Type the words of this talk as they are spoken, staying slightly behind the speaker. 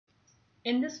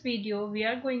In this video, we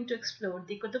are going to explore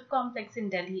the Qutub complex in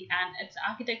Delhi and its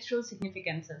architectural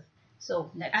significances. So,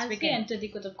 let's begin. As we enter the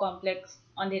Qutub complex,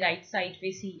 on the right side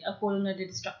we see a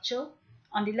colonnaded structure.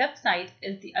 On the left side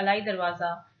is the Alai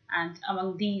Darwaza, and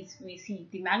among these we see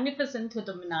the magnificent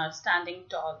Qutub Minar standing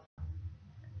tall.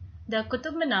 The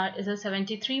Qutub Minar is a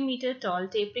 73-meter tall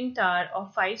tapering tower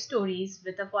of 5 stories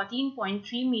with a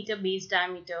 14.3-meter base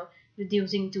diameter,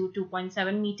 reducing to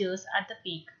 2.7 meters at the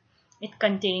peak. It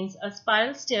contains a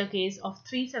spiral staircase of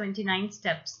 379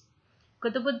 steps.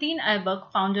 Qutb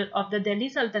Ud-Din-Aibak, founder of the Delhi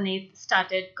Sultanate,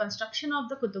 started construction of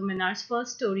the Qutub Minar's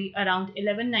first story around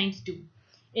 1192.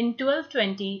 In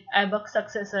 1220, Aibak's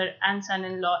successor and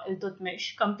son-in-law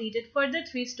Iltutmish completed further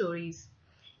 3 stories.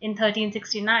 In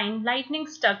 1369, lightning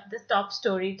struck the top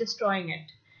story, destroying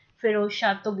it. Firoz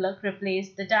Shah Tughlaq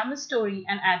replaced the damaged story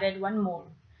and added one more.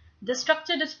 The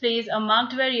structure displays a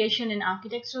marked variation in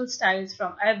architectural styles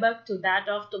from Aibak to that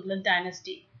of Tughlaq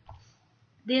dynasty.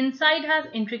 The inside has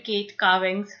intricate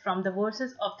carvings from the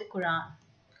verses of the Quran.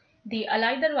 The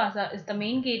Alai Darwaza is the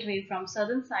main gateway from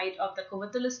southern side of the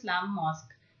Quwwat-ul-Islam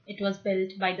Mosque. It was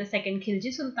built by the second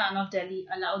Khilji Sultan of Delhi,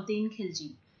 Alauddin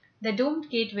Khilji. The domed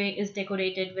gateway is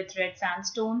decorated with red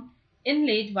sandstone,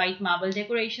 inlaid white marble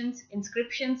decorations,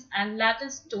 inscriptions, and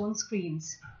latticed stone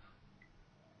screens.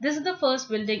 This is the first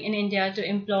building in India to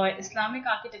employ Islamic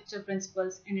architecture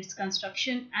principles in its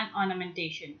construction and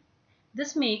ornamentation.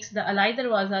 This makes the Alai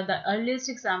Darwaza the earliest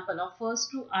example of first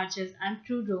true arches and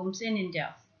true domes in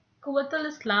India.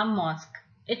 Quwwat-ul-Islam Mosque.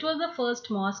 It was the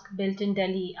first mosque built in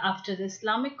Delhi after the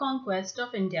Islamic conquest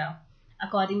of India.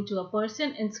 According to a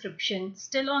Persian inscription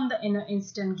still on the inner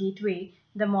eastern gateway,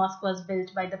 the mosque was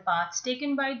built by the paths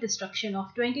taken by destruction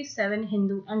of 27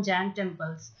 Hindu and Jain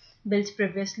temples, built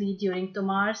previously during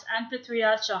Tomar's and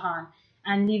Prithviraj Chauhan,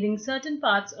 and leaving certain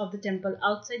parts of the temple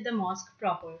outside the mosque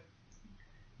proper.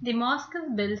 The mosque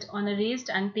is built on a raised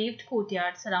and paved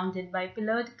courtyard surrounded by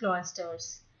pillared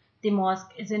cloisters. The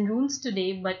mosque is in ruins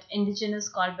today, but indigenous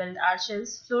corbelled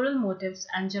arches, floral motifs,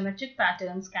 and geometric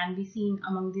patterns can be seen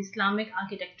among the Islamic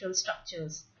architectural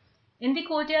structures. In the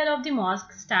courtyard of the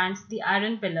mosque stands the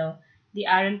iron pillar. The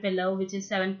iron pillar, which is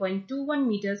 7.21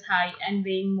 meters high and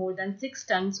weighing more than 6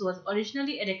 tons, was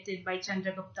originally erected by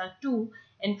Chandragupta II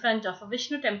in front of a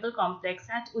Vishnu temple complex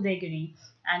at Udaigiri,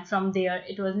 and from there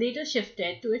it was later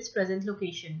shifted to its present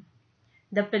location.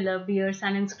 The pillar bears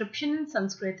an inscription in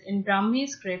Sanskrit in Brahmi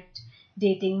script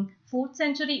dating 4th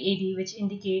century AD, which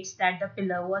indicates that the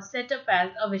pillar was set up as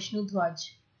a Vishnu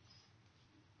Dhwaj.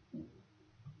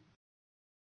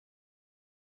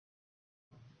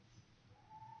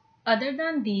 Other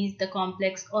than these, the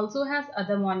complex also has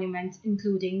other monuments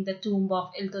including the tomb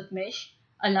of Iltutmish,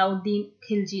 Alauddin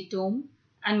Khilji tomb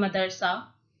and Madrasa,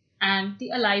 and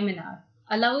the Alai Minar.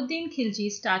 Alauddin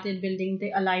Khilji started building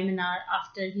the Alai Minar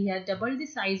after he had doubled the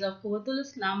size of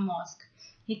Quwwat-ul-Islam Mosque.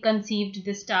 He conceived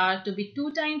this tower to be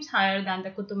 2 times higher than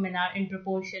the Qutub Minar in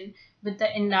proportion with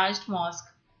the enlarged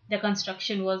mosque. The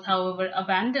construction was, however,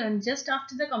 abandoned just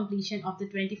after the completion of the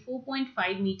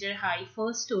 24.5-meter high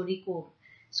first-story core,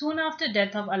 soon after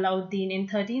death of Alauddin in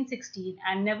 1316,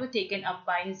 and never taken up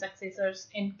by his successors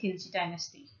in Khilji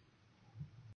dynasty.